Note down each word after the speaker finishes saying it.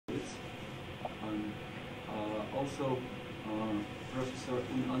also Professor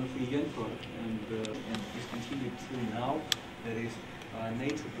Anufrienko, and is continued till now. That is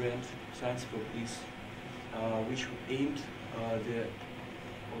Nature brand transport is which aimed the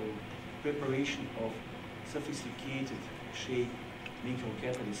preparation of sophisticated shape nickel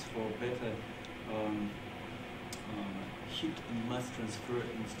catalysts for better heat and mass transfer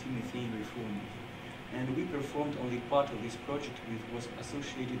in steam methane reforming. And we performed only part of this project, which was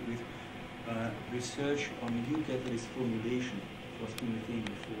associated with research on new catalyst formulation for steam methane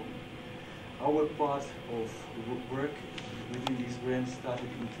reforming. Our part of work within this grant started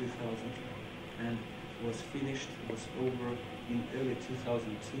in 2000 and was over in early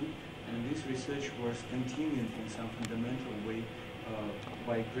 2002, and this research was continued in some fundamental way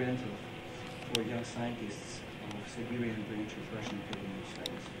by grant for young scientists of Siberian branch of Russian Academy of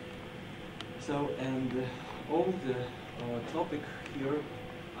Science. So, and all the topic here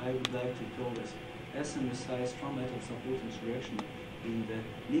I would like to call as SMSI, strong metal supportance reaction in the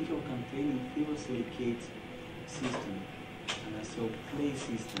nickel-containing phyllosilicate system, so clay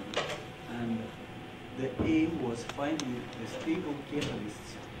system. And the aim was finding the stable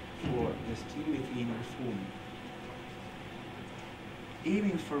catalysts for the steam methane reforming.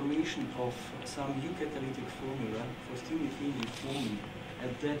 Aiming formation of some new catalytic formula for steam methane reforming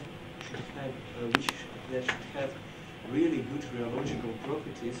that should have really good rheological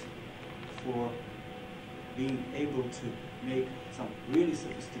properties for being able to make some really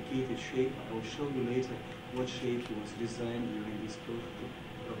sophisticated shape. I will show you later what shape was designed during this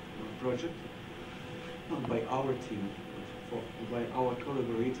project, not by our team, but by our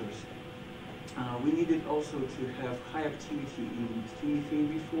collaborators. We needed also to have high activity in the steam methane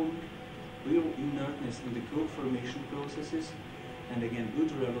reforming, real inertness in the coke formation processes, and again, good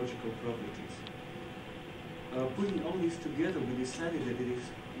rheological properties. Putting all this together, we decided that it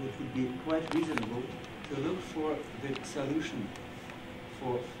would be quite reasonable to look for the solution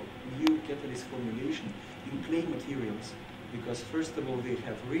for new catalyst formulation in clay materials, because first of all, they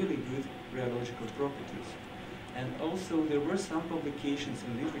have really good rheological properties. And also there were some publications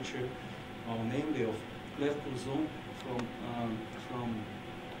in literature, namely of Claire Coulson from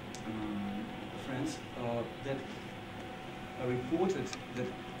France, that reported that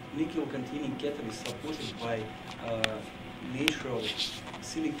nickel-containing catalysts supported by natural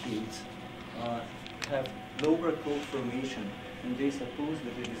silicates have lower coke formation, and they suppose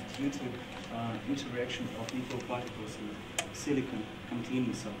that it is due to interaction of nickel particles with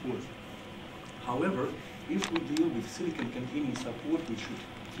silicon-containing support. However, if we deal with silicon-containing support, we should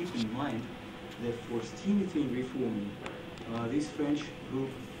keep in mind that for steam methane reforming, this French group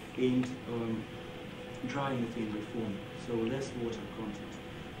aimed dry methane reforming, so less water content.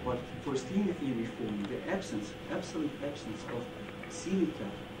 But for steam methane reforming, the absolute absence of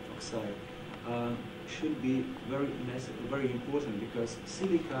silica oxide should be very important, because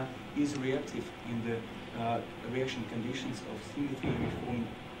silica is reactive in the reaction conditions of steam methane reforming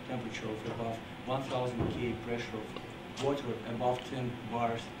temperature of above 1000 K, pressure of water above 10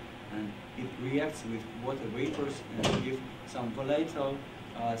 bars, and it reacts with water vapors and gives some volatile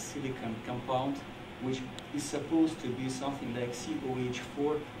silicon compound, which is supposed to be something like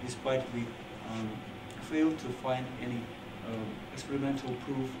COH4, despite we failed to find any experimental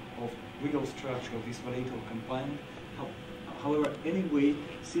proof of real structure of this volatile compound. However, anyway,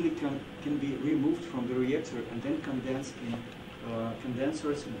 silicon can be removed from the reactor and then condensed in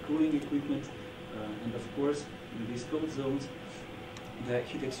condensers and cooling equipment, and of course, in these cold zones, the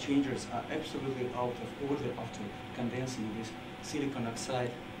heat exchangers are absolutely out of order after condensing this silicon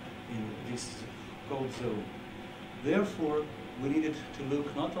oxide in this cold zone. Therefore, we needed to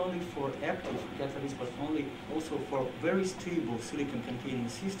look not only for active catalysts, but also for very stable silicon-containing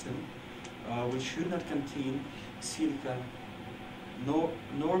system, which should not contain silica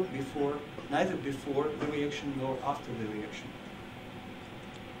neither before the reaction nor after the reaction.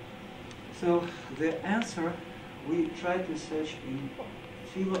 So the answer, we tried to search in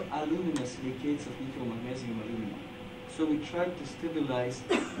phyllosilicate of nickel, magnesium, aluminum. So we tried to stabilize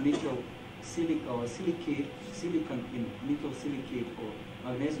nickel silicon in nickel silicate or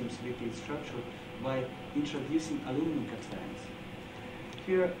magnesium silicate structure by introducing aluminum cations.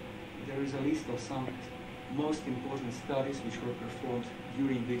 Here there is a list of some most important studies which were performed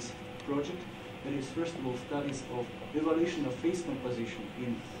during this project. There is first of all studies of evaluation of phase composition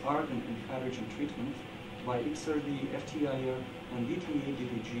in argon and hydrogen treatment by XRD, FTIR, and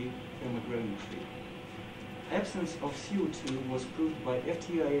DTA-DTG thermogrammetry. Absence of CO2 was proved by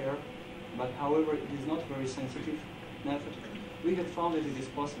FTIR, but however it is not very sensitive method. We had found that it is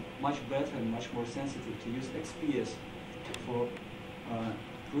possible, much better and much more sensitive to use XPS for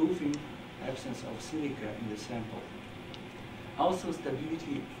proving absence of silica in the sample. Also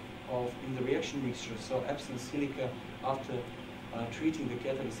stability in the reaction mixture, so absence silica after treating the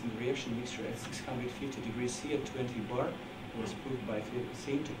catalyst in the reaction mixture at 650 degrees C at 20 bar was proved by the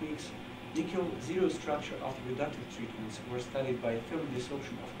same techniques. Nickel zero structure after reductive treatments were studied by thermal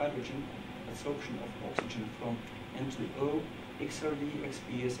desorption of hydrogen, absorption of oxygen from N2O, XRD,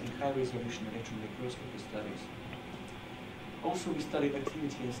 XPS, and high-resolution electron microscopy studies. Also, we studied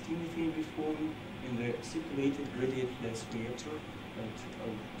activity and steam methane reforming in the circulated gradient-less reactor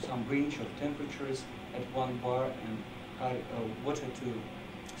at some range of temperatures at 1 bar and water to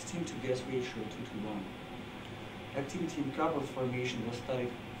steam to gas ratio 2:1. Activity in carbon formation was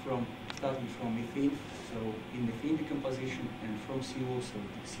studied starting from methane, so in methane decomposition, and from CO, so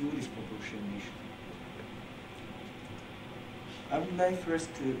CO disproportionation. I would like first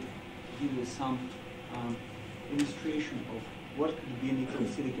to give you some illustration of what could be a nickel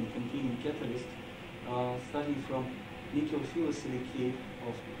silicon containing catalyst, starting from nickel phyllosilicate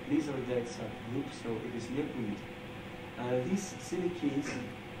of lysergite subgroup, so it is liquid. These silicates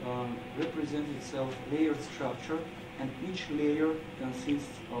represent itself layered structure, and each layer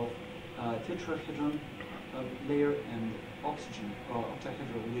consists of tetrahedron layer and oxygen or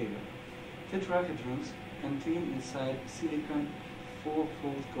octahedral layer. Tetrahedrons contain inside silicon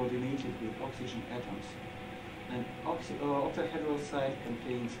four-fold coordinated with oxygen atoms. And octahedral side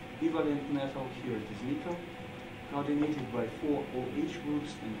contains bivalent metal, here it is nickel, coordinated by 4 OH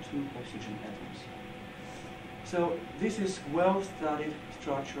groups and 2 oxygen atoms. So this is well-studied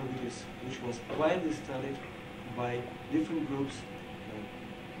structure which was widely studied by different groups,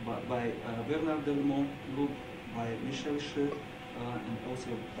 by Bernard Delmont group, by Michel Che, and also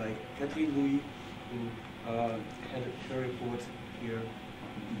by Catherine Louis, who had her report here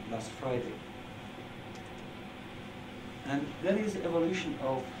last Friday. And that is evolution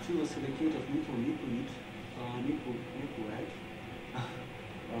of phyllosilicate of nickel liquid, nickel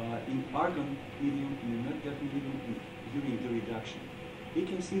in argon medium, in the not medium during the reduction. We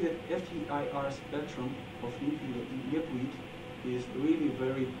can see that FTIR spectrum of nickel liquid is really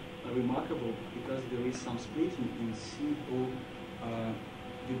very remarkable because there is some splitting in CO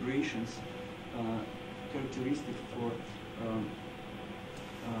vibrations characteristic for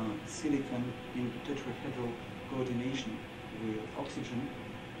silicon in tetrahedral coordination with oxygen,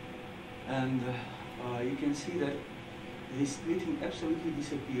 and you can see that this splitting absolutely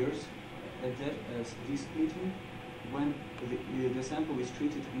disappears at that as this splitting when the sample is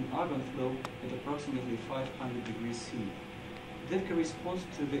treated in argon flow at approximately 500 degrees C. That corresponds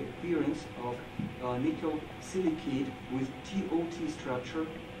to the appearance of nickel silicate with TOT structure.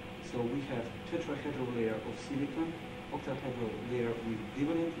 So we have tetrahedral layer of silicon, octahedral layer with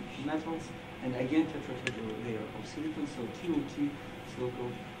bivalent metals, and again tetrahedral layer of silicon. So TOT,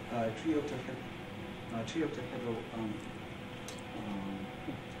 so-called trioctahedral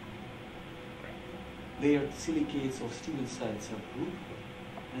layered silicates of Stevens-side subgroup.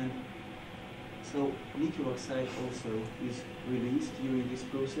 And so nickel oxide also is released during this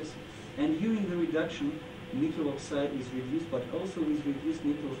process. And during the reduction, nickel oxide is reduced, but also is reduced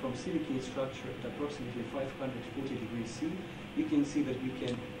nickel from silicate structure at approximately 540 degrees C. You can see that we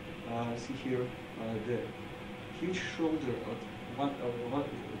can see here the huge shoulder of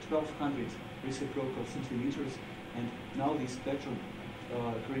 1200 reciprocal centimeters, and now the spectrum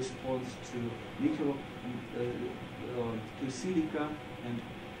corresponds to nickel, to silica and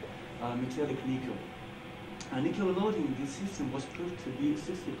metallic nickel. Nickel loading in this system was proved to be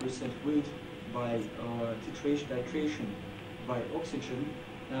 60% weight by titration by oxygen,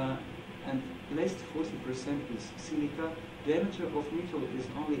 and less 40% is silica. Diameter of nickel is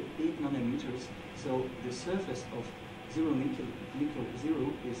only 8 nanometers, so the surface of nickel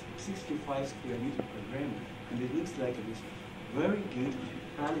zero is 65 square meter per gram, and it looks like it is very good,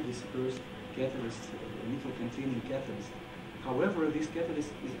 highly dispersed catalyst, nickel-containing catalyst. However, this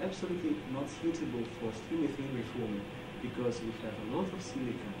catalyst is absolutely not suitable for steam methane reforming because we have a lot of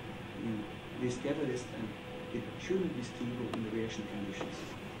silica in this catalyst and it shouldn't be stable in the reaction conditions.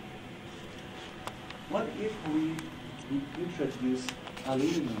 What if we introduce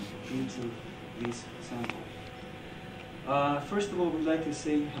aluminum into this sample? First of all, we'd like to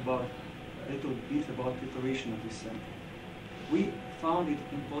say a little bit about preparation of this sample. We found it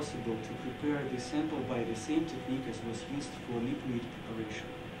impossible to prepare this sample by the same technique as was used for liquid preparation.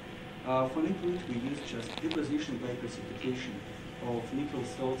 For liquid, we used just deposition by precipitation of nickel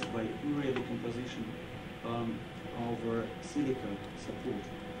salts by urea decomposition over silica support.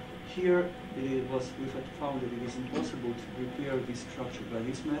 Here, we had found that it is impossible to prepare this structure by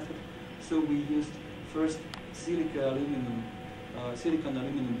this method, so we used first silicon aluminum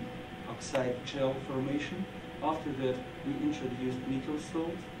oxide gel formation. After that, we introduced nickel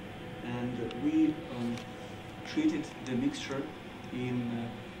salt, and we treated the mixture in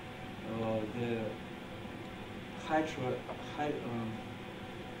the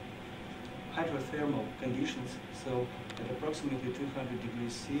hydrothermal conditions, so at approximately 200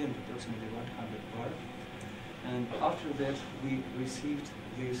 degrees C and approximately 100 bar. And after that, we received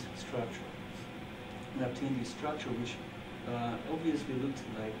this structure and obtained this structure, which obviously looked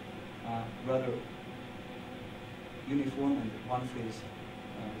like rather uniform and one-phase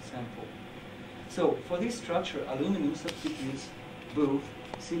sample. So for this structure, aluminum substitutes both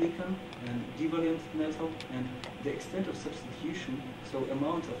silicon and divalent metal, and the extent of substitution, so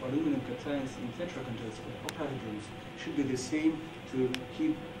amount of aluminum cations in tetracontains or octahedrons, should be the same to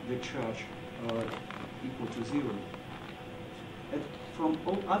keep the charge equal to 0. And from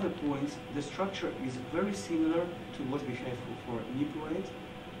all other points, the structure is very similar to what we have for liquid.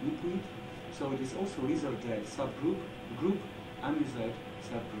 So it is also lysergite subgroup, group amazite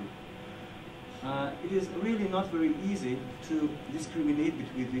subgroup. It is really not very easy to discriminate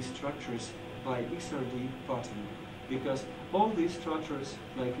between these structures by XRD pattern, because all these structures,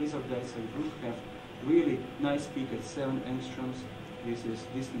 like lysergite subgroup, have really nice peak at 7 angstroms. This is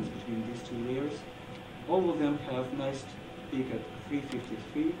distance between these two layers. All of them have nice peak at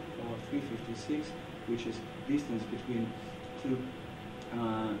 353 or 356, which is distance between two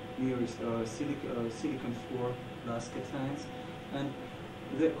nearest silicon 4 plus cations. And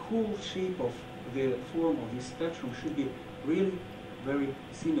the whole shape of the form of this spectrum should be really very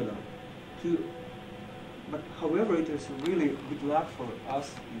similar to, but however, it is really good luck for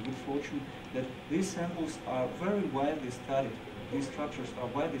us and good fortune that these samples are very widely studied. These structures are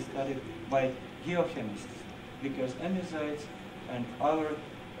widely studied by geochemists, because amazite and other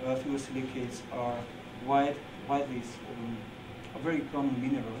phyllosilicates are widely very common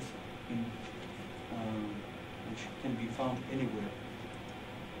minerals in, which can be found anywhere.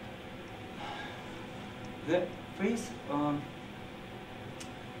 The phase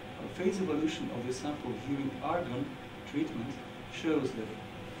evolution of the sample during argon treatment shows that,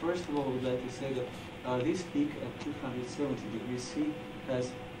 first of all, I would like to say that this peak at 270 degrees C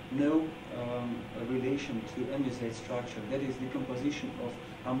has no relation to amazite structure. That is the composition of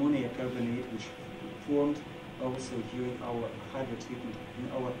ammonia carbonate, which formed also during our hydrotreatment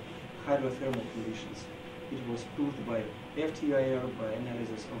in our hydrothermal conditions. It was proved by FTIR, by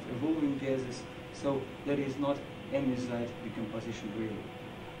analysis of evolving gases, so that is not amazite decomposition really.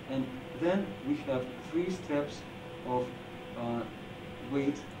 And then we have 3 steps of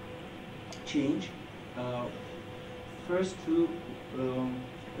weight change. First 2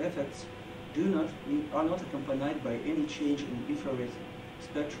 effects are not accompanied by any change in infrared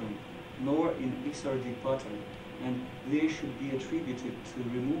spectrum, nor in XRD pattern, and they should be attributed to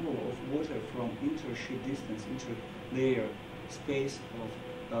removal of water from inter-sheet distance, inter-layer space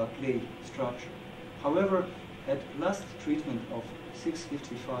of clay structure. However, at last treatment of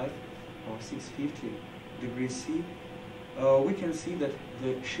 655 or 650 degrees C, we can see that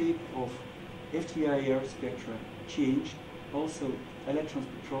the shape of FTIR spectra changed, also electron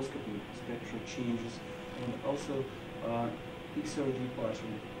spectroscopy spectra changes, and also XRD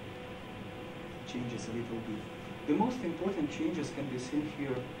pattern changes a little bit. The most important changes can be seen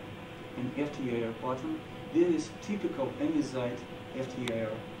here in FTIR pattern. This is typical amazite FTIR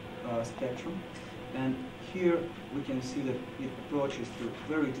spectrum, and here we can see that it approaches to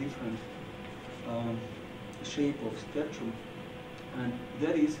very different shape of spectrum, and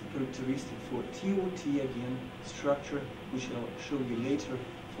that is characteristic for TOT again structure, which I'll show you later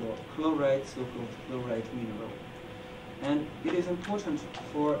for chloride, so-called chloride mineral. And it is important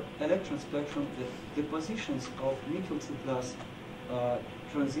for electron spectrum that the positions of nickel 2 plus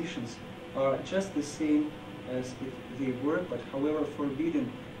transitions are just the same as they were, but however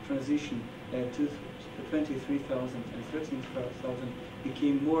forbidden transition to 23,000 and 13,000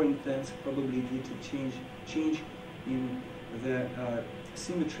 became more intense, probably due to change in the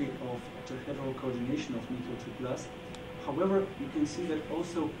symmetry of tetrahedral coordination of nickel 2 plus. However, you can see that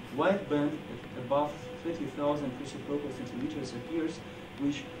also wide band at above 30,000 reciprocal centimeters appears,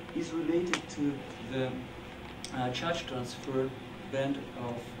 which is related to the charge transfer band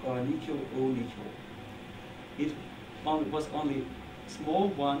of nickel O nickel. It was only small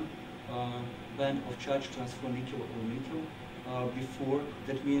one band of charge transfer nickel O nickel before.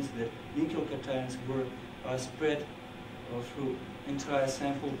 That means that nickel cations were spread through entire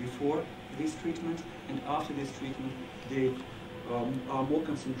sample before this treatment, and after this treatment they are more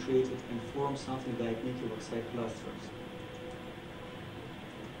concentrated and form something like nickel oxide clusters.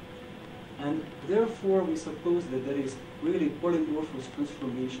 And therefore, we suppose that there is really polymorphous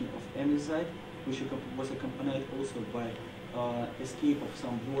transformation of amazite, which was accompanied also by escape of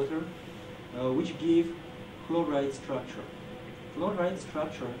some water, which gave chloride structure. Chloride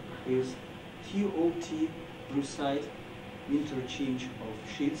structure is TOT brucite interchange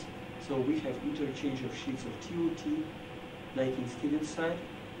of sheets. So we have interchange of sheets of TOT, like in stevensite,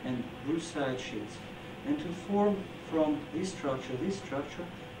 and brucite sheets. And to form from this structure,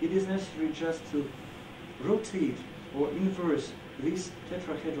 it is necessary just to rotate or inverse this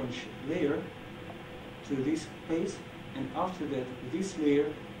tetrahedron layer to this place, and after that, this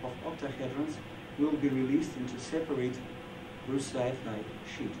layer of octahedrons will be released into separate brucite-like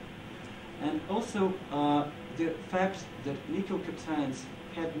sheet. And also, the fact that nickel cations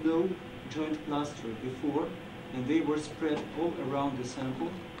had no joint cluster before, and they were spread all around the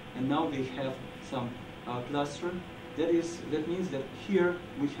sample, and now they have some cluster. That means that here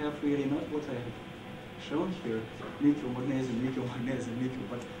we have really not what I have shown here, nickel, magnesium, nickel,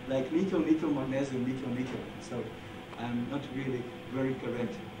 but like nickel, nickel, magnesium, nickel, nickel. So I'm not really very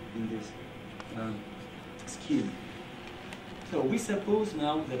correct in this scheme. So we suppose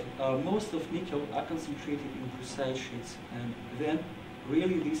now that most of nickel are concentrated in brucite sheets, and then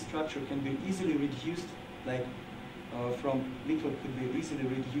really this structure can be easily reduced, like from nickel could be easily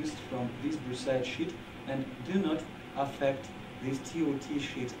reduced from this brucite sheet, and do not affect this TOT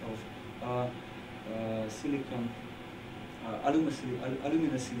sheet of silicon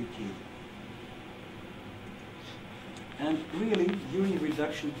aluminosilicate. And really, during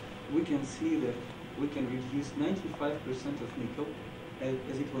reduction, we can see that we can reduce 95% of nickel,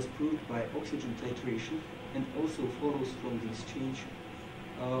 as it was proved by oxygen titration, and also follows from the exchange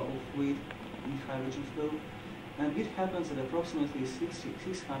of weight in hydrogen flow. And it happens at approximately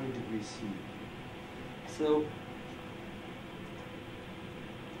 600 degrees C. So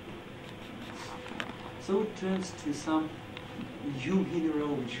it turns to some new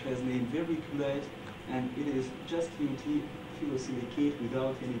mineral which has name very light, and it is just TOT phyllosilicate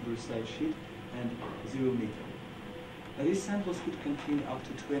without any brucite sheet and zero nickel. And these samples could contain up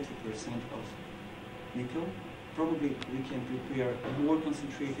to 20% of nickel. Probably we can prepare a more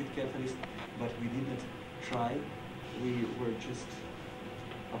concentrated catalyst, but we didn't try. We were just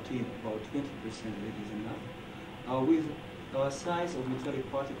obtained about 20%, that is enough. With a size of metallic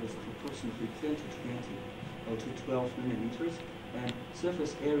particles of approximately 10 to 20 or to 12 nanometers, and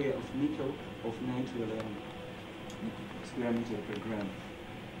surface area of nickel of 9 to 11 square meter per gram.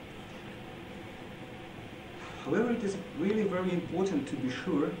 However, it is really very important to be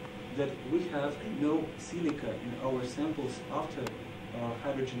sure that we have no silica in our samples after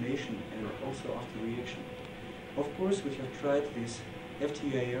hydrogenation and also after reaction. Of course, we have tried these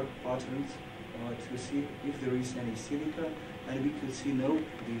FTIR patterns to see if there is any silica, and we could see no,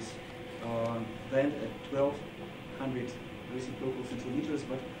 this band at 1200 reciprocal centimeters,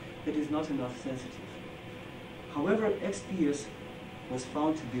 but it is not enough sensitive. However, XPS was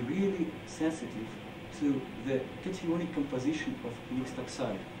found to be really sensitive to the cationic composition of mixed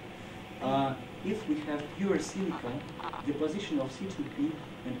oxide. If we have pure silica, the position of C2P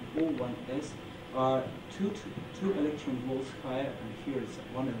and O1S are 2 electron volts higher, and here it's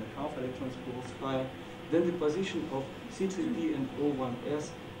 1.5 electron volts higher than the position of C2P and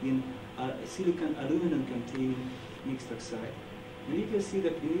O1S in silicon aluminum containing mixed oxide. And you can see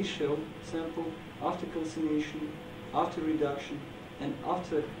that initial sample, after calcination, after reduction, and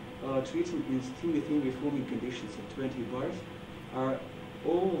after treating in steam methane reforming conditions at 20 bars,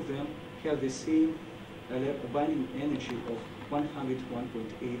 all of them have the same binding energy of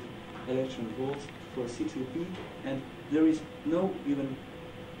 101.8 electron volts for C2P, and there is no even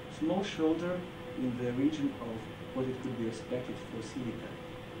small shoulder in the region of what it could be expected for silica.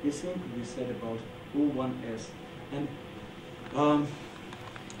 The same could be said about O1S. And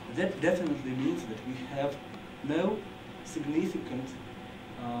that definitely means that we have no significant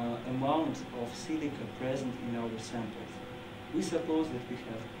amount of silica present in our samples. We suppose that we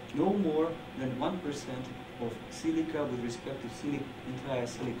have no more than 1% of silica with respect to entire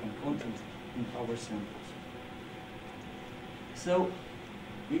silicon content in our samples. So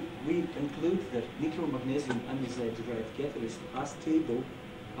we conclude that nickel magnesium andesite derived catalysts are stable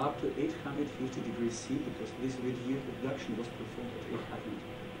up to 850 degrees C, because this reduction was performed at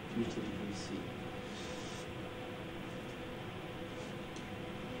 850 degrees C.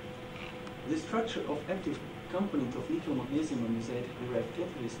 The structure of active component of nickel magnesium andesite derived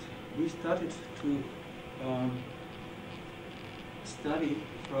catalyst, we started to study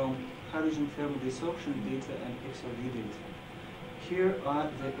from hydrogen thermal desorption data and XRD data. Here are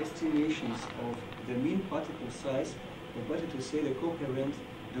the estimations of the mean particle size, or better to say the coherent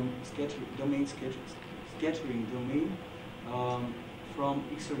scattering domain from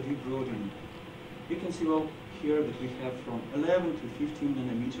XRD broadening. You can see well here that we have from 11 to 15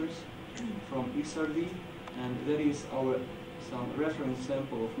 nanometers from XRD, and that is our some reference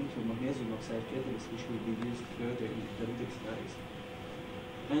sample of nickel magnesium oxide catalyst, which will be used further in catalytic studies.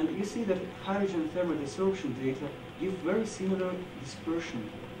 And you see that hydrogen thermal desorption data give very similar dispersion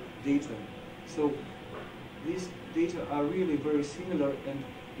data. So these data are really very similar, and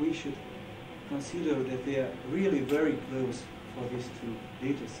we should consider that they are really very close for these two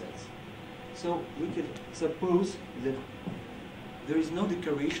data sets. So we could suppose that there is no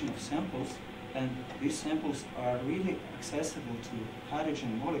decoration of samples, and these samples are really accessible to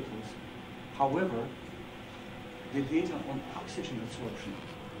hydrogen molecules. However, the data on oxygen absorption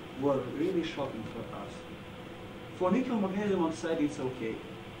were really shocking for us. For nickel magnesium oxide, it's okay.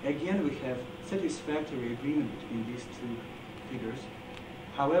 Again, we have satisfactory agreement between these two figures.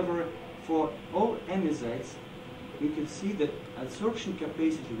 However, for all amizites, we can see that absorption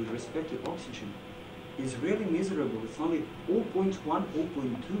capacity with respect to oxygen is really miserable. It's only 0.1,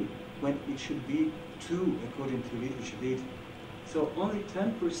 0.2, when it should be 2 according to literature data. So only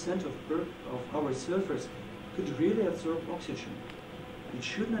 10% of our surface could really absorb oxygen. It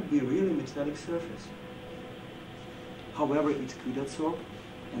should not be really metallic surface. However, it could absorb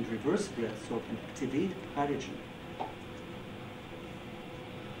and reversibly absorb and activate hydrogen.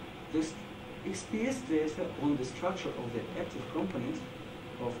 This XPS data on the structure of the active component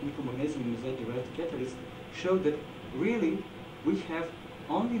of nickel magnesium derived catalyst showed that really we have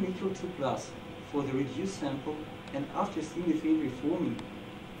only nickel 2+ for the reduced sample, and after C-methane reforming,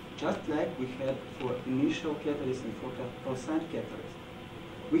 just like we had for initial catalyst and for calcined catalyst.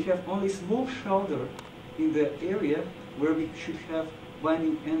 We have only small shoulder in the area where we should have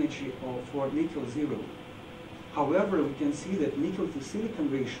binding energy for nickel 0. However, we can see that nickel to silicon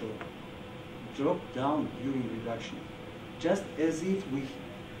ratio dropped down during reduction, just as if we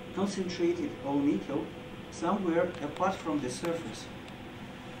concentrated all nickel somewhere apart from the surface.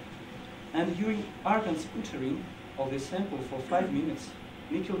 And during argon sputtering of the sample for 5 minutes,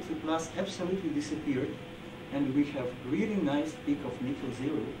 nickel 2+ absolutely disappeared, and we have really nice peak of nickel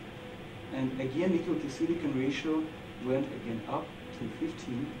 0. And again, nickel to silicon ratio went again up to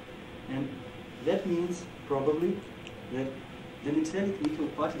 15, and that means probably that the metallic nickel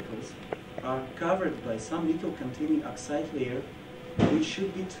particles are covered by some nickel-containing oxide layer, which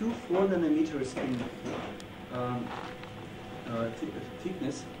should be 2-4 nanometers in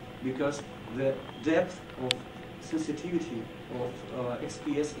thickness, because the depth of sensitivity of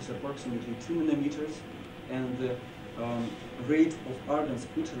XPS is approximately 2 nanometers, and the rate of argon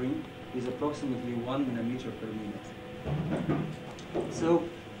sputtering is approximately 1 nanometer per minute. So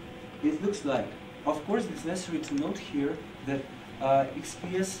it looks like, of course, it's necessary to note here that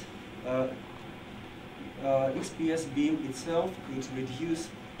XPS beam itself could reduce,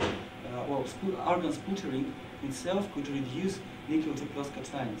 argon sputtering itself could reduce nickel 2+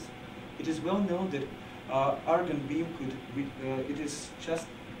 cations. It is well known that argon beam could, it is just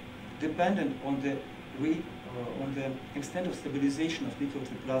dependent on the extent of stabilization of nickel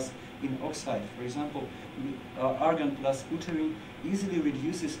 2+ in oxide. For example, argon plus sputtering easily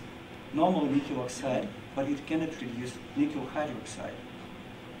reduces normal nickel oxide, but it cannot reduce nickel hydroxide.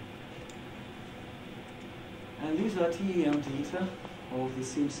 And these are TEM data of the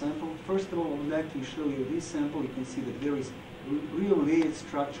same sample. First of all, I would like to show you this sample. You can see that there is real layered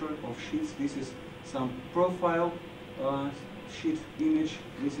structure of sheets. This is some profile sheet image.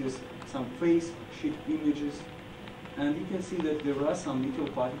 This is some face sheet images. And you can see that there are some nickel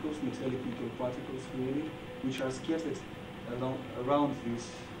particles, metallic nickel particles really, which are scattered around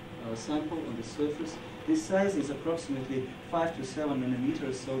this sample on the surface. This size is approximately 5 to 7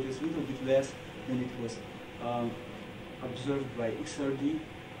 nanometers, so it is a little bit less than it was observed by XRD.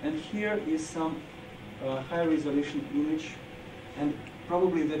 And here is some high resolution image, and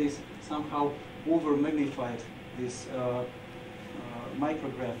probably that is somehow over magnified, this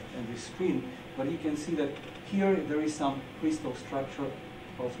micrograph and this screen, but you can see that here there is some crystal structure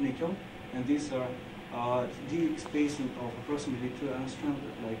of nickel, and these are d spacing of approximately 2 angstrom,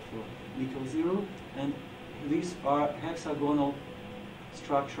 like for nickel 0, and these are hexagonal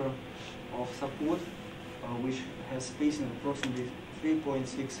structure of support, which has spacing of approximately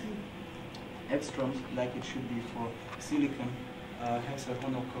 3.6 angstroms, like it should be for silicon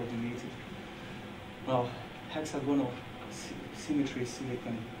hexagonal coordinated, hexagonal symmetry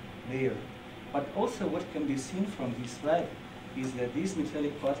silicon layer. But also what can be seen from this slide is that these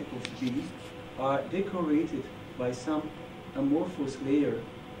metallic particles B are decorated by some amorphous layer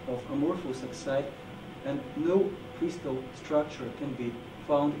of amorphous oxide, and no crystal structure can be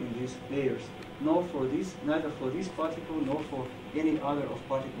found in these layers. Nor for this, neither for this particle nor for any other of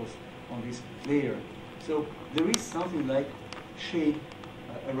particles on this layer. So there is something like shade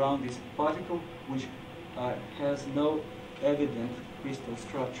around this particle which has no evident crystal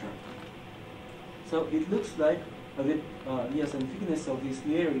structure. So it looks like yes, and thickness of this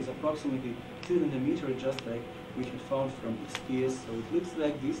layer is approximately 2 nanometers, just like we had found from XPS. So it looks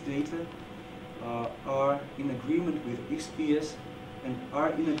like these data are in agreement with XPS and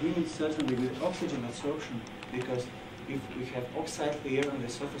are in agreement certainly with oxygen absorption, because if we have oxide layer on the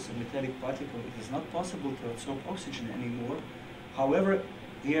surface of metallic particle, it is not possible to absorb oxygen anymore. However,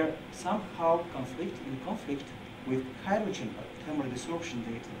 they are somehow in conflict with hydrogen thermal desorption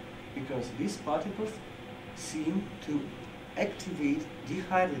data, because these particles seem to activate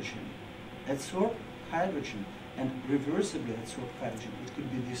dehydrogen, absorb hydrogen, and reversibly absorb hydrogen. It could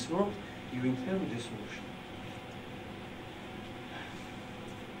be desorbed during thermal desorption.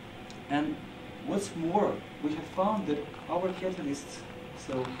 And what's more, we have found that our catalysts,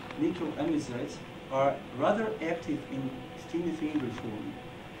 so nickel amizides, are rather active in steam methane reforming.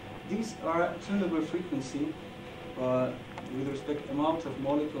 These are turnover frequency with respect to amount of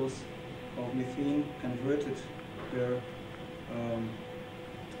molecules of methane converted per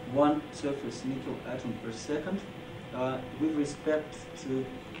one surface nickel atom per second with respect to,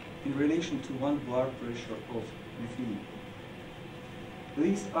 in relation to 1 bar pressure of methane.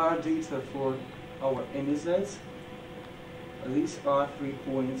 These are data for our amizides. These are 3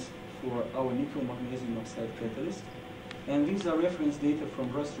 points for our nickel magnesium oxide catalyst. And these are reference data from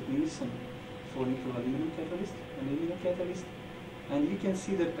Rostrup-Nielsen for nickel aluminum catalyst. And you can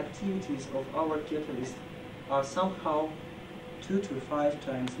see that activities of our catalyst are somehow 2 to 5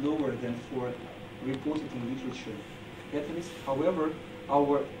 times lower than for reported in literature catalyst. However,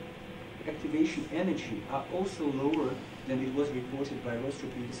 our activation energy are also lower than it was reported by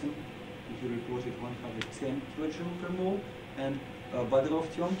Rostrup-Nielsen. He reported 110 kilojoule per mole, and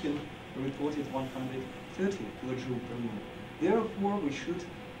Badrov-Tyomkin reported 130 kilojoule per mole. Therefore, we should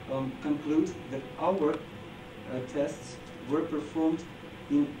conclude that our tests were performed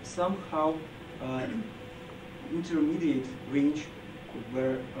in somehow intermediate range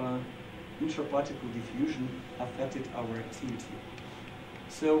where intraparticle diffusion affected our activity.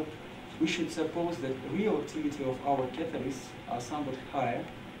 So we should suppose that real activity of our catalysts are somewhat higher,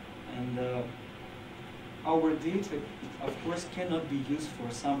 and our data, of course, cannot be used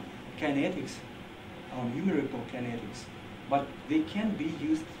for some kinetics, numerical kinetics, but they can be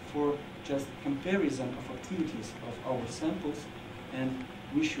used for just comparison of activities of our samples, and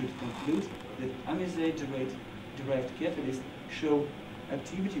we should conclude that amizide-derived catalysts show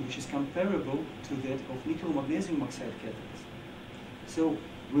activity which is comparable to that of nickel magnesium oxide catalyst. So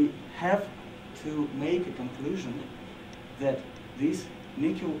we have to make a conclusion that these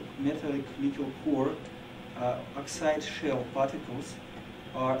metallic nickel core oxide shell particles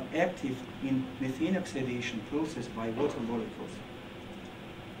are active in methane oxidation process by water molecules.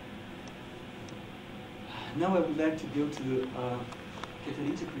 Now I would like to go to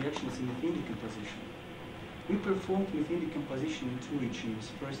catalytic reactions in methane decomposition. We performed methane decomposition in 2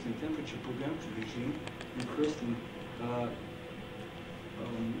 regimes, first in temperature programmed regime and first in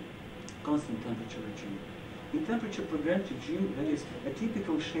constant temperature regime. In temperature programmed regime, that is a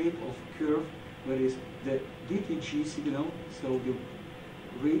typical shape of curve where is the DTG signal, so the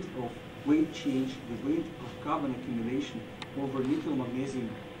rate of weight change, the rate of carbon accumulation over nickel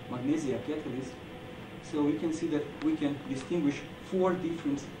magnesia catalyst. So we can see that we can distinguish 4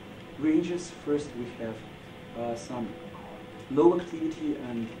 different ranges. First we have some low activity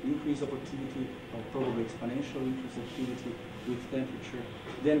and increase of activity, or probably exponential increase of activity with temperature.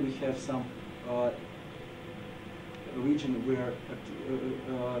 Then we have some region where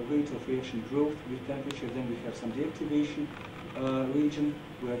rate of reaction growth with temperature. Then we have some deactivation region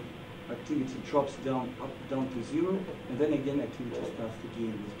where activity drops down to 0, and then again activity starts to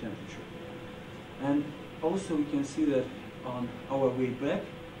gain with temperature. And also we can see that on our way back,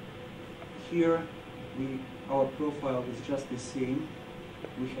 here our profile is just the same.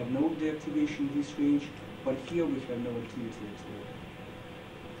 We have no deactivation in this range, but here we have no activity at all.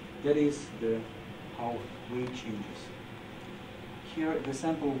 That is how weight changes. Here the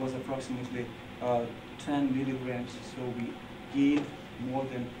sample was approximately 10 milligrams, so we gained more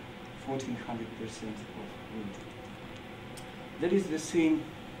than 1400% of weight. That is the same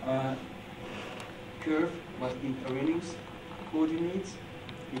curve, but in Arrhenius coordinates.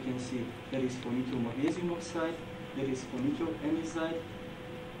 You can see that is for nickel magnesium oxide, that is for nickel amizide.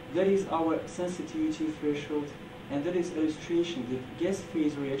 That is our sensitivity threshold, and that is illustration that gas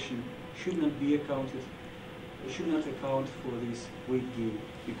phase reaction should not be accounted should not account for this weight gain,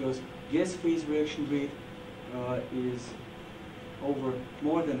 because gas phase reaction rate is over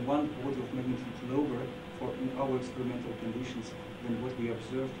more than 1 order of magnitude lower in our experimental conditions than what we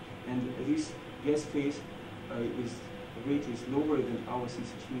observed, and this gas phase rate is lower than our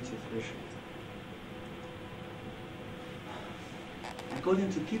sensitivity threshold.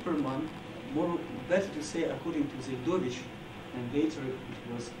 According to Kipperman, better to say according to Zeldovich, and later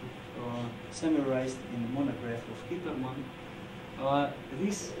it was summarized in the monograph of Kipperman,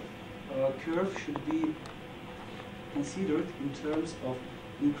 this curve should be considered in terms of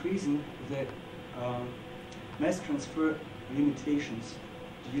increasing the mass transfer limitations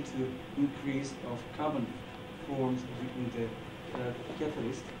due to increase of carbon forms in the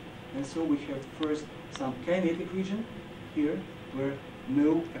catalyst. And so we have first some kinetic region here, where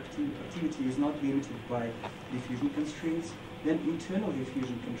no activity is not limited by diffusion constraints. Then internal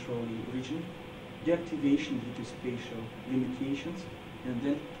diffusion control region, deactivation due to spatial limitations, and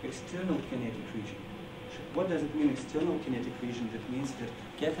then external kinetic region. What does it mean, external kinetic region? That means that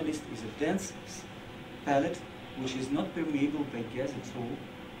catalyst is a dense palette which is not permeable by gas at all.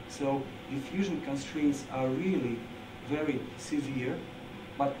 So diffusion constraints are really very severe.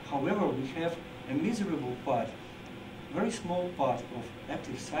 But however, we have a miserable part, very small part of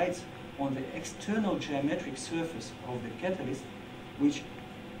active sites on the external geometric surface of the catalyst, which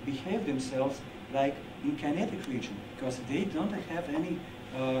behave themselves like in kinetic region, because they don't have any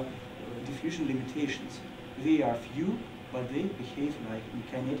diffusion limitations. They are few, but they behave like in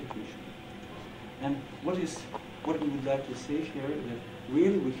kinetic region. And what we would like to say here, that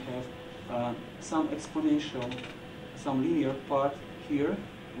really we have some exponential, some linear part here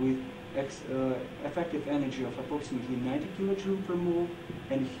with effective energy of approximately 90 kilojoule per mole,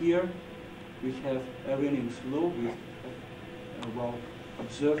 and here we have Arrhenius law with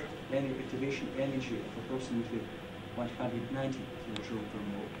observed activation energy of approximately 190 kilojoule per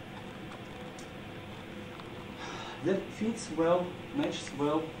mole. That fits well, matches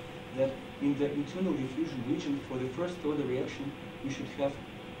well, that in the internal diffusion region for the first order reaction we should have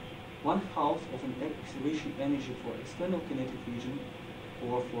 1/2 of an activation energy for external kinetic region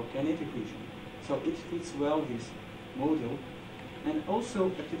or for kinetic region. So it fits well this model. And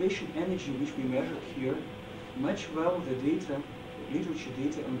also activation energy which we measured here match well the literature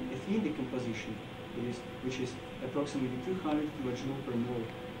data on ethene decomposition, which is approximately 200 kilojoule per mole,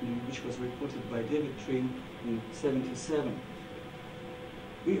 which was reported by David Trin in '77.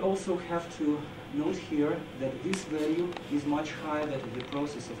 We also have to note here that this value is much higher than the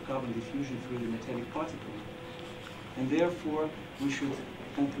process of carbon diffusion through the metallic particle. And therefore, we should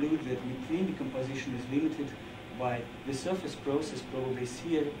conclude that methane decomposition is limited by the surface process, probably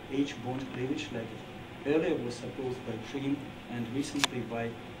CH bond cleavage, like it earlier was supposed by Trin and recently by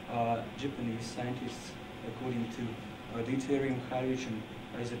Japanese scientists, according to deuterium hydrogen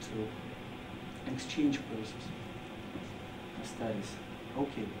isotope exchange process studies.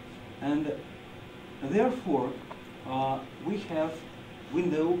 Okay, and therefore we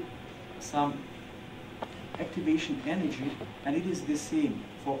know some activation energy, and it is the same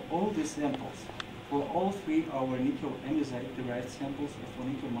for all the samples, for all three our nickel andesite derived samples for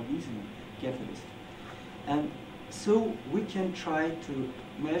nickel magnesium catalyst. And so we can try to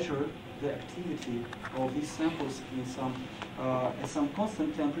measure the activity of these samples in at some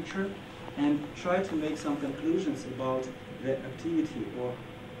constant temperature and try to make some conclusions about the activity or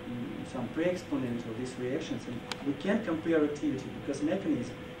some pre-exponent of these reactions. And we can't compare activity because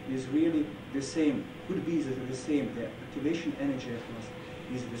mechanism is really the same, could be the same. The activation energy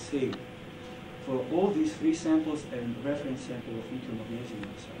is the same for all these three samples and reference sample of nickel magnesium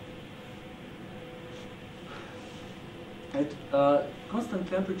oxide. At constant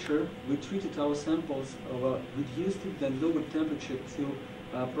temperature, we treated our samples, reduced it, then lowered temperature to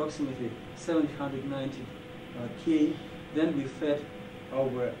approximately 790 K. Then we fed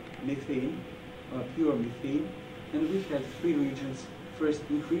our methane, pure methane, and we had three regions. First,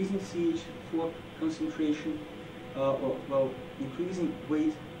 increasing CH4 concentration, increasing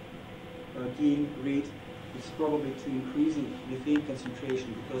weight gain rate. It's probably to increasing methane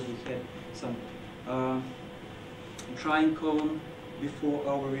concentration because we had some drying column before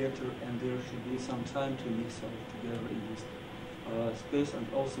our reactor, and there should be some time to mix all together in this space and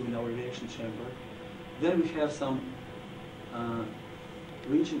also in our reaction chamber. Then we have some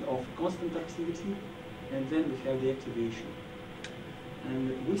region of constant activity, and then we have the activation.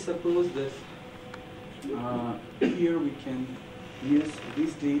 And we suppose that here we can use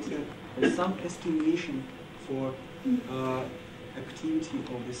this data as some estimation for activity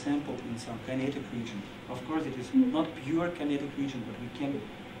of the sample in some kinetic region. Of course, it is not pure kinetic region, but we can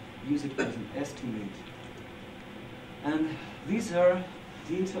use it as an estimate. And these are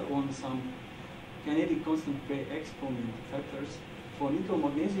data on some kinetic constant pre-exponent factors for nickel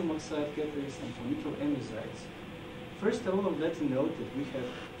magnesium oxide catalysts and for nickel amizides. First of all, I'd like to note that we have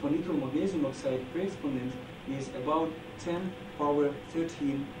for nickel magnesium oxide pre-exponent is about 10 power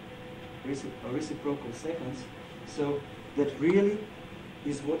 13 reciprocal seconds. So that really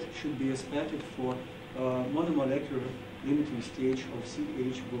is what should be expected for monomolecular limiting stage of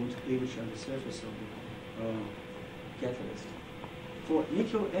CH bond cleavage on the surface of the catalyst. For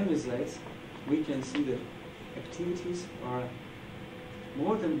nickel amizides, we can see that activities are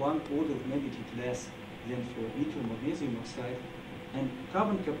more than 1 order of magnitude less than for nickel magnesium oxide, and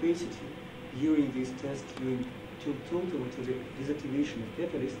carbon capacity during this test, during total desactivation of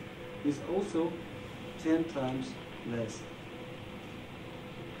catalyst, is also 10 times less.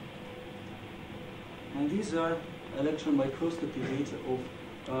 And these are electron microscopy data of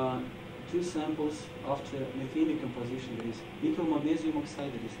 2 samples after methane decomposition. That is nickel magnesium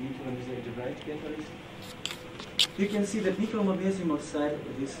oxide, that is nickel amazide derived catalyst. You can see that nickel magnesium oxide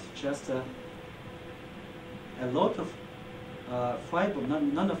is just a lot of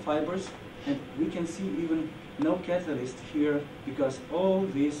nanofibers, and we can see even no catalyst here because all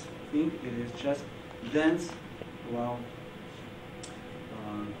these things, it is just dense, well,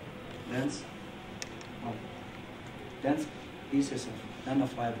 dense pieces of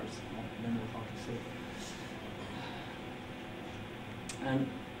nanofibers. I don't know how to say. And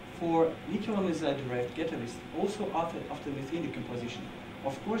for nickel amazide derived catalyst, also after methane decomposition,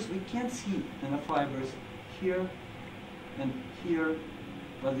 of course we can't see nanofibers here and here,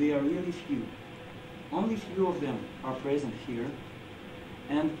 but they are really few. Only few of them are present here,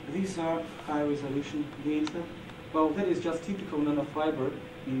 and these are high resolution data. Well, that is just typical nanofiber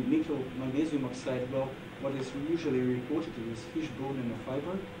in nickel magnesium oxide. Well, what is usually reported is fishbone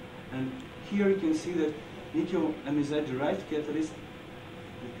nanofiber, and here you can see that nickel amazide derived catalyst,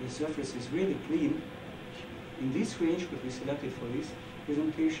 the surface is really clean. In this range that we selected for this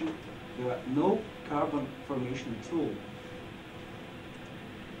presentation, there are no carbon formation at all.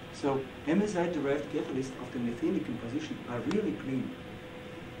 So amazide derived catalysts after methane decomposition are really clean.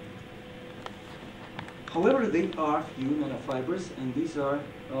 However, they are few nanofibers, and these are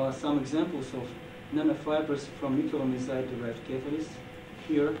some examples of nanofibers from nickel amazide derived catalysts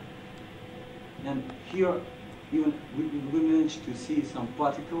here. And here even we managed to see some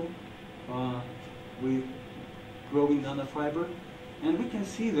particle with growing nanofiber. And we can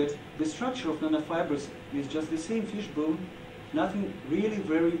see that the structure of nanofibers is just the same fishbone, nothing really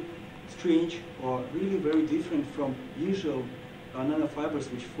very strange or really very different from usual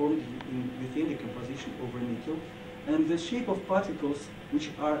nanofibers which formed in methane decomposition over nickel. And the shape of particles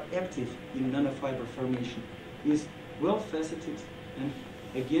which are active in nanofiber formation is well faceted, and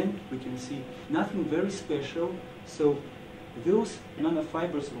again we can see nothing very special. So those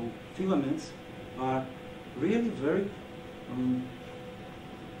nanofibers or filaments are really very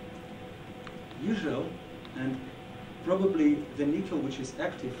usual, and probably the nickel which is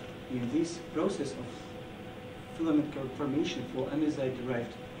active in this process of filament formation for amazide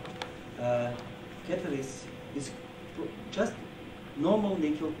derived catalysts is just normal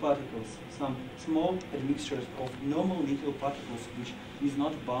nickel particles, some small admixtures of normal nickel particles which is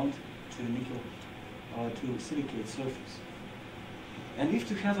not bound to nickel to silicate surface. And if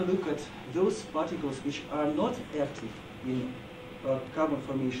to have a look at those particles which are not active in carbon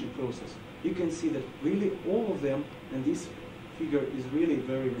formation process, you can see that really all of them, and this figure is really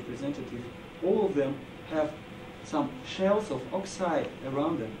very representative, all of them have some shells of oxide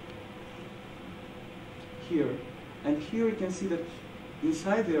around them here. And here you can see that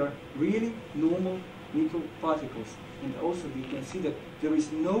inside there are really normal nickel particles. And also you can see that there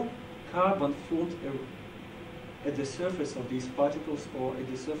is no carbon formed at the surface of these particles or at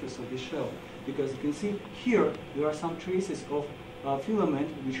the surface of the shell. Because you can see here there are some traces of filament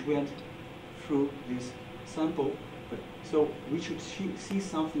which went through this sample. So we should see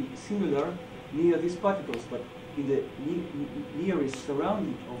something similar near these particles, but in the nearest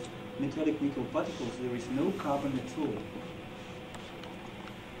surrounding of metallic nickel particles there is no carbon at all.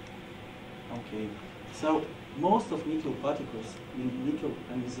 Okay, so most of nickel particles in nickel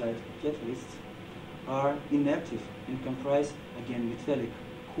amazide catalysts are inactive and comprise again metallic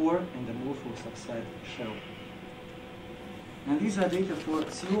core and amorphous oxide shell. And these are data for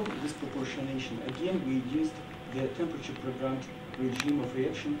slow disproportionation. Again, we used the temperature programmed regime of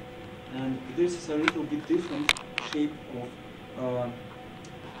reaction, and this is a little bit different shape of a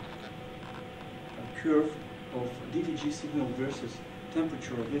curve of DTG signal versus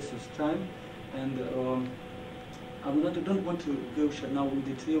temperature versus time. And I don't want to go now in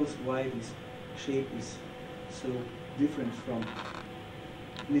details why this shape is so different from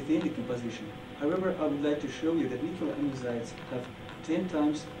methane decomposition. However, I would like to show you that nickel amosites have 10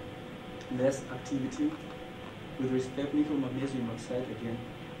 times less activity with respect to nickel magnesium oxide again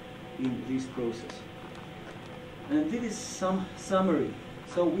in this process. And this is some summary.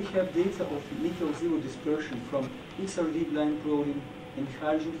 So we have data of nickel zero dispersion from XRD blind proline and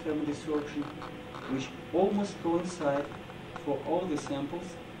hydrogen thermal desorption, which almost coincide for all the samples.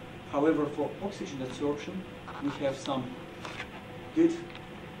 However, for oxygen adsorption, we have some good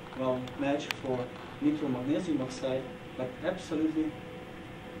match for nickel magnesium oxide, but absolutely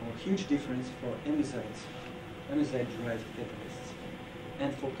huge difference for amosites, amosite-derived catalysts.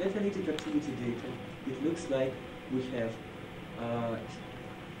 And for catalytic activity data, it looks like we have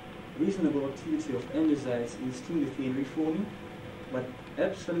reasonable activity of amosites in steam methane reforming, but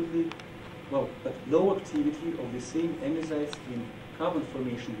absolutely, but low activity of the same amosites in carbon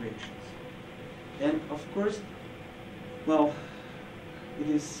formation reactions. And of course, it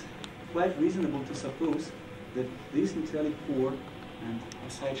is quite reasonable to suppose that these metallic core and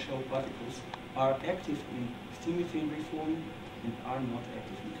oxide shell particles are active in steam methane reforming and are not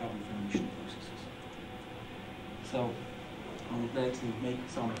active in carbon formation processes. So I would like to make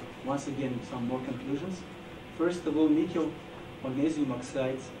once again, some more conclusions. First of all, nickel magnesium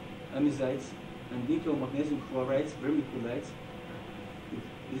oxides, amosites, and nickel magnesium chlorides, vermiculites,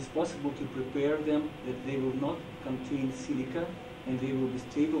 it is possible to prepare them that they will not contain silica, and they will be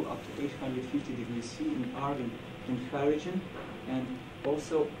stable up to 850 degrees C in argon and hydrogen, and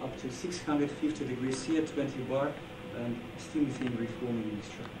also up to 650 degrees C at 20 bar and steam methane reforming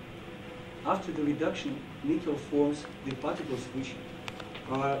mixture. After the reduction, nickel forms the particles which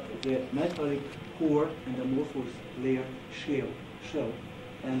are the metallic core and amorphous layer shell.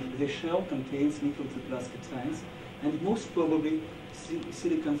 And the shell contains nickel 2+ cations, and most probably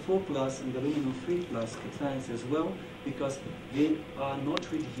silicon 4+ and aluminum 3+ cations as well, because they are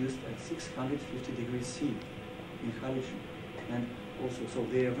not reduced at 650 degrees C in hydrogen. And also, so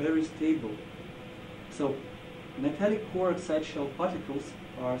they are very stable. So metallic core oxide shell particles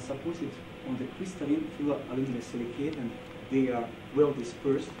are supported on the crystalline phyllosilicates, and they are well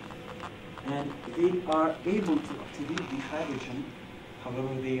dispersed, and they are able to activate the hydrogen.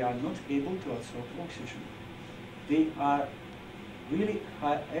 However, they are not able to absorb oxygen. They are really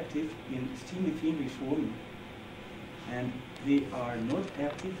active in steam methane reforming, and they are not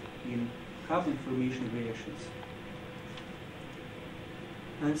active in carbon formation reactions.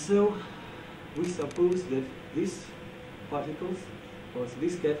 And so we suppose that these particles, or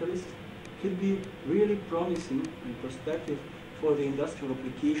this catalyst, could be really promising in perspective for the industrial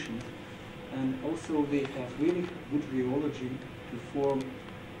application, and also they have really good rheology to form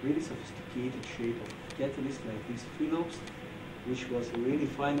really sophisticated shape of catalysts like these phyllops, which was a really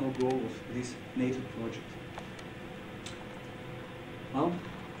final goal of this NATO project. Well,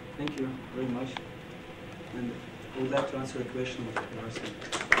 thank you very much, and I would like to answer a question of Larson.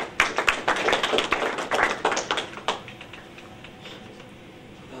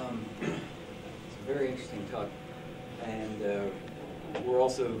 Very interesting talk, and we're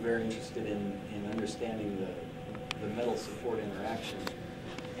also very interested in understanding the metal support interaction,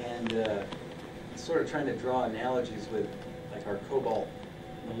 and sort of trying to draw analogies with like our cobalt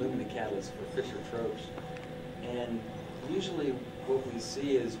alumina catalyst for Fischer-Tropsch. And usually what we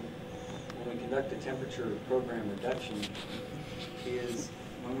see is when we conduct a temperature program reduction is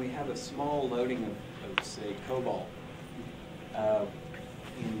when we have a small loading of say, cobalt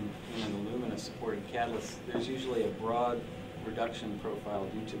in an alumina-supported catalyst, there's usually a broad reduction profile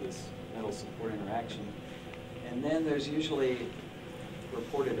due to this metal support interaction. And then there's usually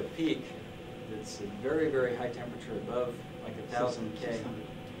reported a peak that's at very, very high temperature above like 1,000 K,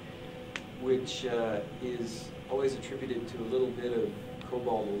 which is always attributed to a little bit of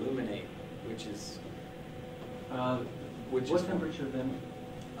cobalt aluminate, which is what temperature then?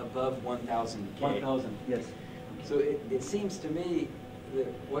 Above 1,000 K. 1,000, yes. So it seems to me that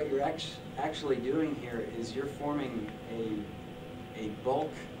what you're actually doing here is you're forming a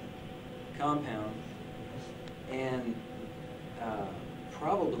bulk compound, and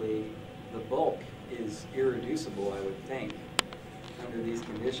probably the bulk is irreducible, I would think, under these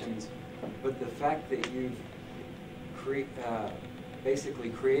conditions. But the fact that you've basically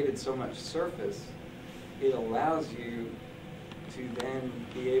created so much surface, it allows you to then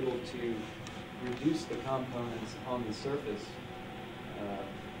be able to reduce the components on the surface,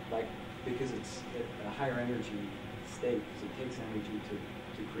 because it's at a higher energy state, because it takes energy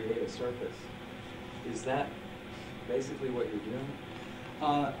to create a surface. Is that basically what you're doing?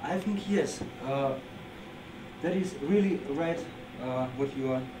 I think yes. That is really right. What you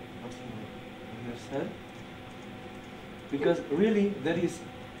have said. because really that is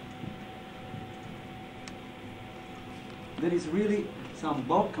really some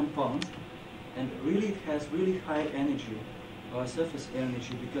bulk compound, and really it has really high energy, surface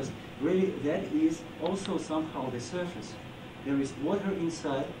energy, because really that is also somehow the surface. There is water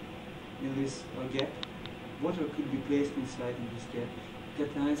inside in this gap. Water could be placed inside in this gap.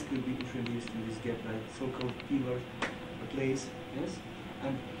 Cations could be introduced in this gap, like so-called pillar place. Yes,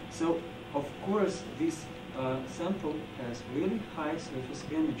 and so of course this sample has really high surface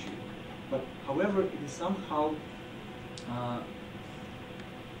energy, but however it is somehow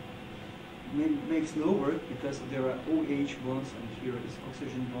makes no work because there are OH bonds and here is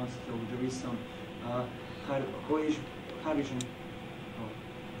oxygen bonds, so there is some OH hydrogen.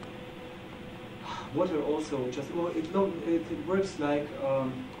 Water also just, well, it works like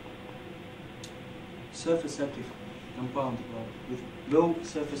surface active compound with low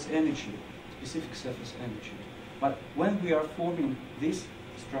surface energy, specific surface energy. But when we are forming this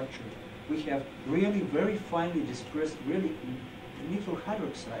structure, we have really very finely dispersed, really nickel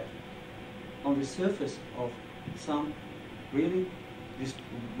hydroxide on the surface of some really this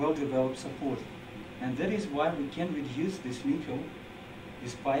well-developed support. And that is why we can reduce this nickel,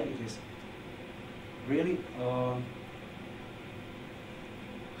 despite it is really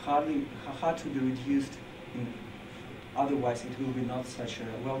hard to be reduced. Otherwise, it will be not such a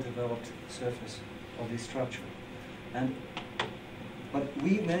well-developed surface of this structure. But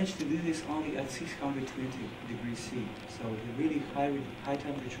we managed to do this only at 620 degrees C, so a really high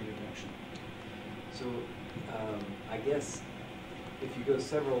temperature reduction. So I guess if you go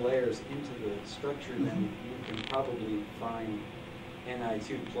several layers into the structure, then you can probably find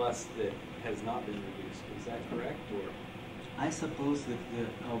Ni2+ that has not been reduced. Is that correct? Or I suppose that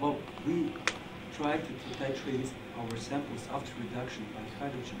well, we tried to titrate our samples after reduction by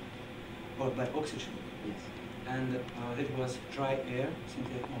hydrogen or by oxygen. yes. And it was dry air,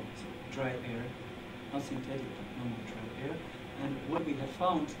 synthetic, no, dry air, not synthetic, but normal dry air. And what we have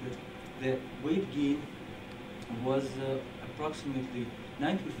found that the weight gain was approximately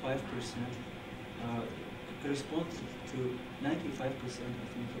 95%, corresponds to 95% of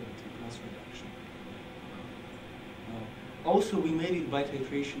nickel plus reduction. Also, we made it by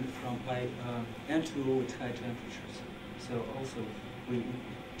titration by N2O at high temperatures. So also, we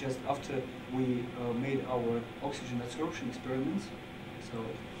just after we made our oxygen absorption experiments, so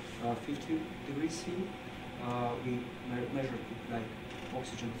 50 degrees C, we measured it like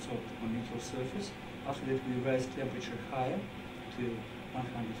oxygen absorbed on nickel surface. After that, we raised temperature higher to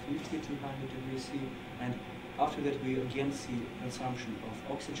 150, 200 degrees C, and after that, we again see consumption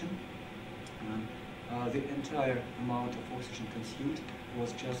of oxygen. The entire amount of oxygen consumed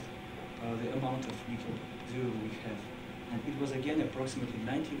was just the amount of nickel zero we have. And it was again approximately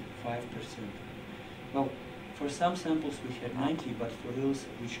 95%. Well, for some samples we had 90, but for those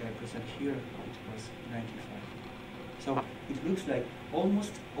which I present here, it was 95. So it looks like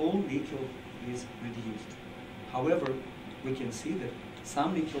almost all nickel is reduced. However, we can see that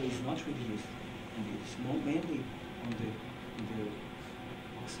some nickel is not reduced, and it is mainly on the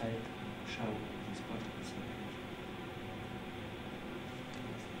oxide shell.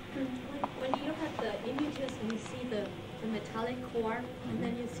 When you look at the images and you see the metallic core, and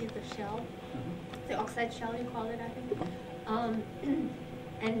then you see the shell, the oxide shell you call it, I think,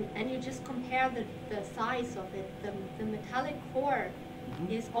 and you just compare the size of it, the metallic core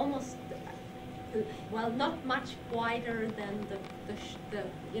is almost, well, not much wider than the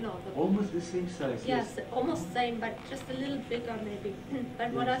almost the same size. Yes, almost same, but just a little bigger maybe.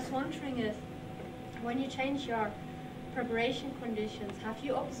 But what I was wondering is, when you change your preparation conditions, have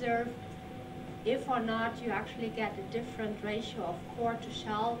you observed if or not you actually get a different ratio of core to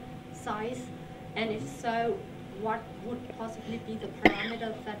shell size, and if so, what would possibly be the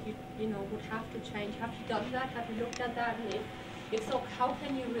parameters that you would have to change? Have you done that? Have you looked at that? And if so, how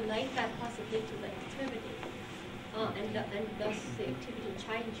can you relate that possibly to the activity? And does the activity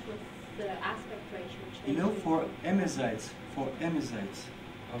change with the aspect ratio change? You know, for MSIs, for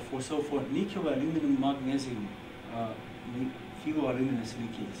nickel, aluminum, magnesium,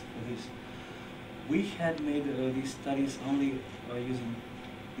 phyllosilicates, for this, we had made these studies only using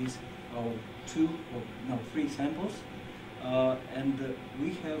these three samples, and we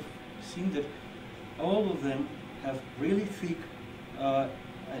have seen that all of them have really thick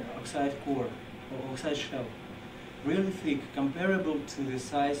oxide core or oxide shell, really thick, comparable to the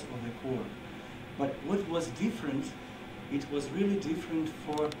size of the core. But what was different, it was really different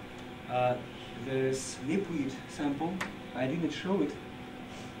for this liquid sample. I didn't show it.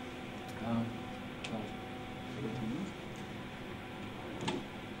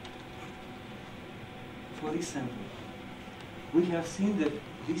 For this sample, we have seen that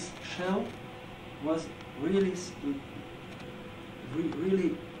this shell was really,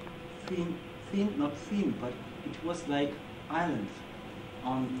 really thin, not thin, but it was like island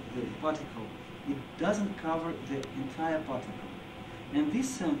on the particle. It doesn't cover the entire particle. And this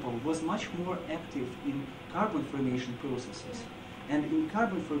sample was much more active in carbon formation processes. And in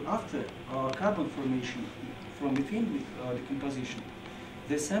after carbon formation from methane decomposition,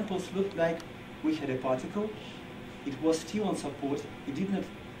 the samples looked like we had a particle. It was still on support. It did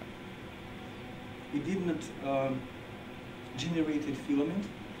not generate filament,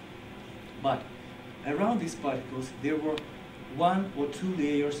 but around these particles there were 1 or 2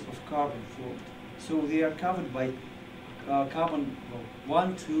 layers of carbon formed. So they are covered by carbon,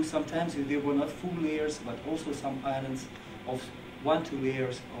 1, 2, sometimes they were not full layers, but also some islands of 1, 2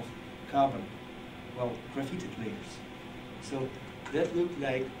 layers of carbon, graphited layers. So that looked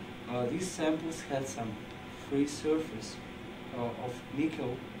like these samples had some free surface of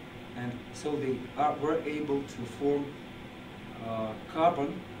nickel, and so they were able to form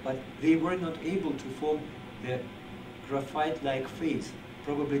carbon, but they were not able to form the graphite-like phase,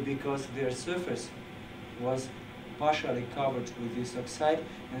 probably because their surface was partially covered with this oxide,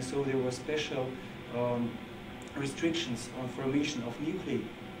 and so there were special restrictions on formation of nuclei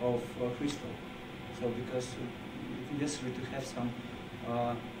of crystal. So because it's necessary to have some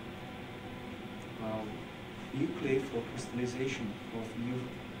nuclei for crystallization of new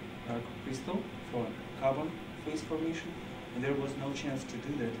crystal for carbon phase formation, and there was no chance to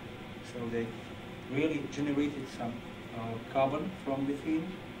do that. So they really generated some carbon from methane,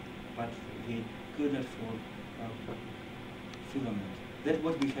 but they could not form filament. That's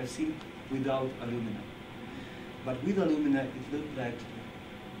what we have seen without alumina. But with alumina, it looked like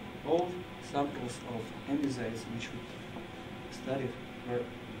all samples of andesites which we studied were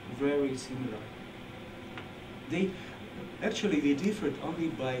very similar. They differed only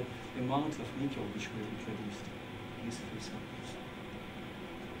by the amount of nickel which were introduced. These 3 samples.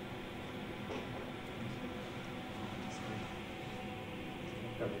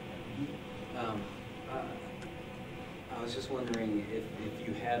 I was just wondering if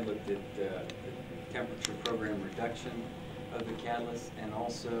you had looked at the temperature program reduction of the catalyst, and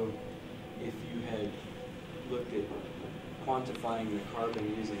also if you had looked at quantifying the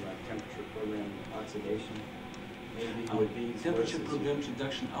carbon using a temperature program oxidation. Maybe would be temperature program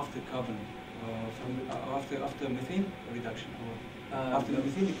reduction after carbon, after methane reduction, or after the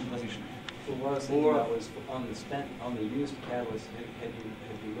methane decomposition. So what I was thinking about was on the used catalyst. Have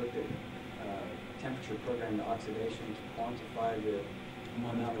you looked at temperature program to oxidation to quantify the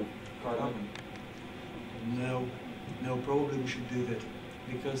amount of carbon? No, probably we should do that,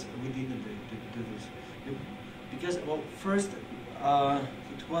 because we didn't do this. Because, first,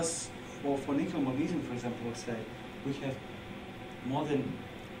 it was for nickel magnesium, for example, oxide, we have more than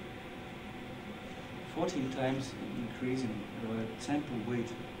 14 times increase in sample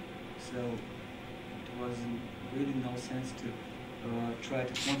weight. So it was really no sense to try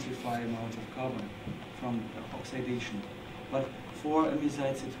to quantify amount of carbon from oxidation. But for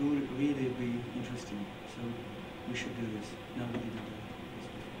andesites, it will really be interesting. So we should do this. No, we didn't do this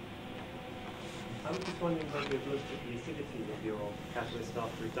before. I was just wondering whether you've looked at the acidity of your catalyst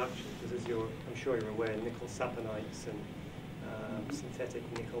after reduction, because I'm sure you're aware, nickel saponites and synthetic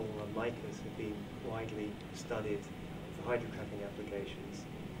nickel micas have been widely studied for hydrocracking applications.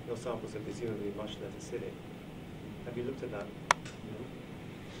 Your samples are presumably much less acidic. Have you looked at that? No.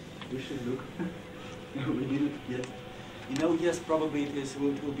 We should look. We didn't yet. Yes, probably it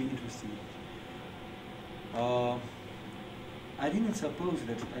will be interesting. I didn't suppose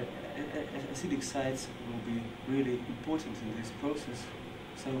that acidic sites will be really important in this process,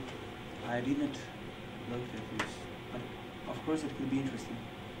 so I didn't look at this. But of course it could be interesting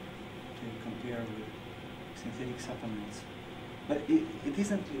to compare with synthetic saponites. But it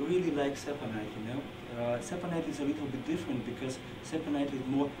isn't really like saponite, Saponite is a little bit different because saponite is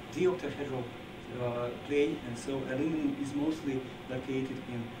more deoctahedral clay, and so aluminum is mostly located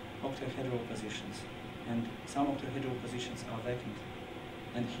in octahedral positions, and some octahedral positions are vacant.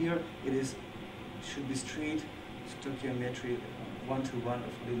 And here should be straight stoichiometry 1-to-1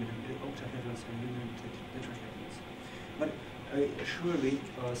 of aluminum, octahedrons and aluminum tetrahedrons. But surely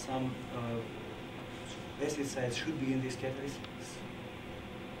some acid sites should be in these catalysts.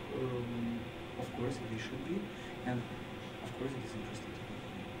 Of course, they should be, and of course it is interesting to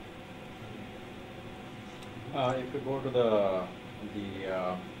be. If you go to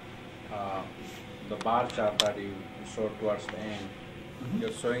the bar chart that you showed towards the end,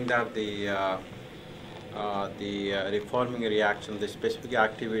 you're showing that the reforming reaction, the specific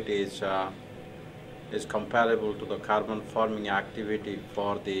activity is is comparable to the carbon forming activity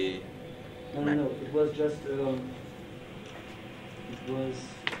for the No, it was just,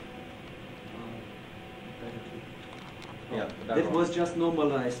 yeah, that was just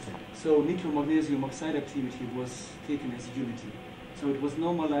normalized. So nickel magnesium oxide activity was taken as unity. So it was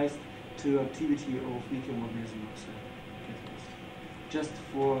normalized to activity of nickel magnesium oxide catalyst. Just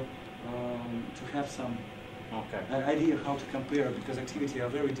for to have some idea how to compare, because activity are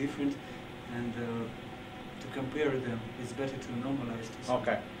very different, and to compare them, it's better to normalize this.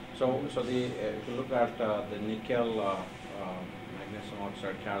 Okay. So if you look at the nickel magnesium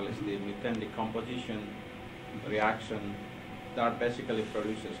oxide catalyst, the methane decomposition reaction that basically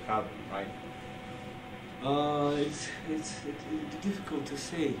produces carbon, right? It's difficult to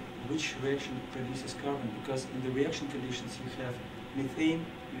say which reaction produces carbon, because in the reaction conditions you have methane,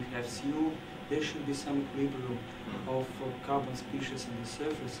 you have CO. There should be some equilibrium of carbon species on the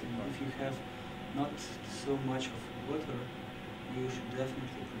surface, and if you have not so much of water, you should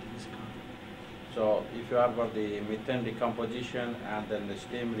definitely produce carbon. So if you have got the methane decomposition and then the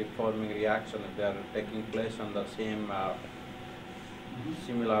steam reforming reaction, if they are taking place on the same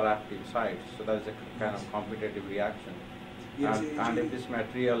similar active sites, so that is a kind of competitive reaction. Yes, and if this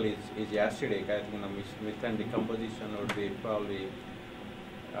material is acidic, I think the methane decomposition would be probably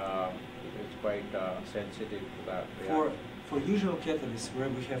it's quite sensitive to that reaction. For usual catalysts where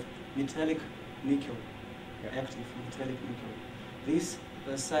we have metallic nickel, active metallic nickel, these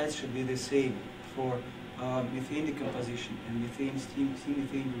sites should be the same for methane decomposition and methane steam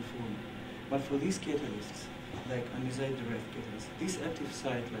methane reforming. But for these catalysts, like andesite-derived catalysts, this active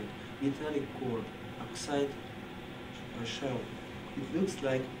site, like metallic core, oxide shell, it looks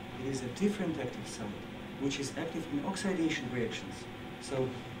like it is a different active site, which is active in oxidation reactions. So,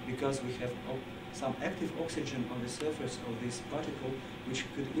 because we have some active oxygen on the surface of this particle, which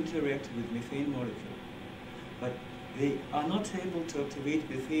could interact with methane molecule. But they are not able to activate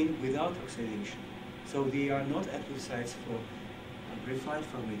methane without oxidation. So they are not active sites for graphite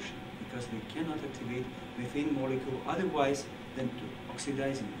formation, because they cannot activate methane molecule otherwise than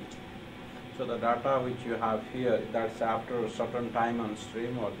oxidizing it. So the data which you have here, that's after a certain time on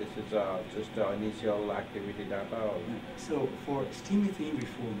stream, or this is just initial activity data? Or? So for steam methane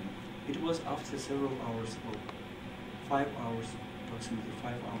reforming, it was after several hours, or 5 hours, approximately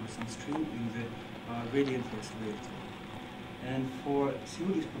 5 hours on stream in the gradientless reactor. And for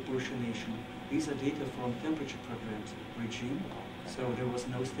CO disproportionation, these are data from temperature programmed regime, so there was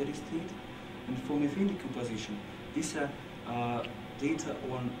no steady state. And for methane decomposition, these are data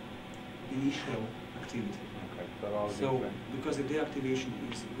on initial activity. Okay, so because the deactivation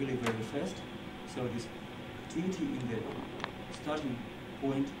is really very fast, so this activity in the starting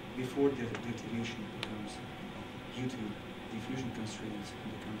point before the deactivation becomes, due to diffusion constraints,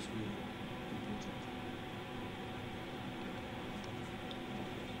 becomes really important.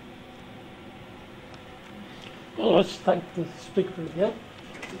 Well, let's thank the speaker again.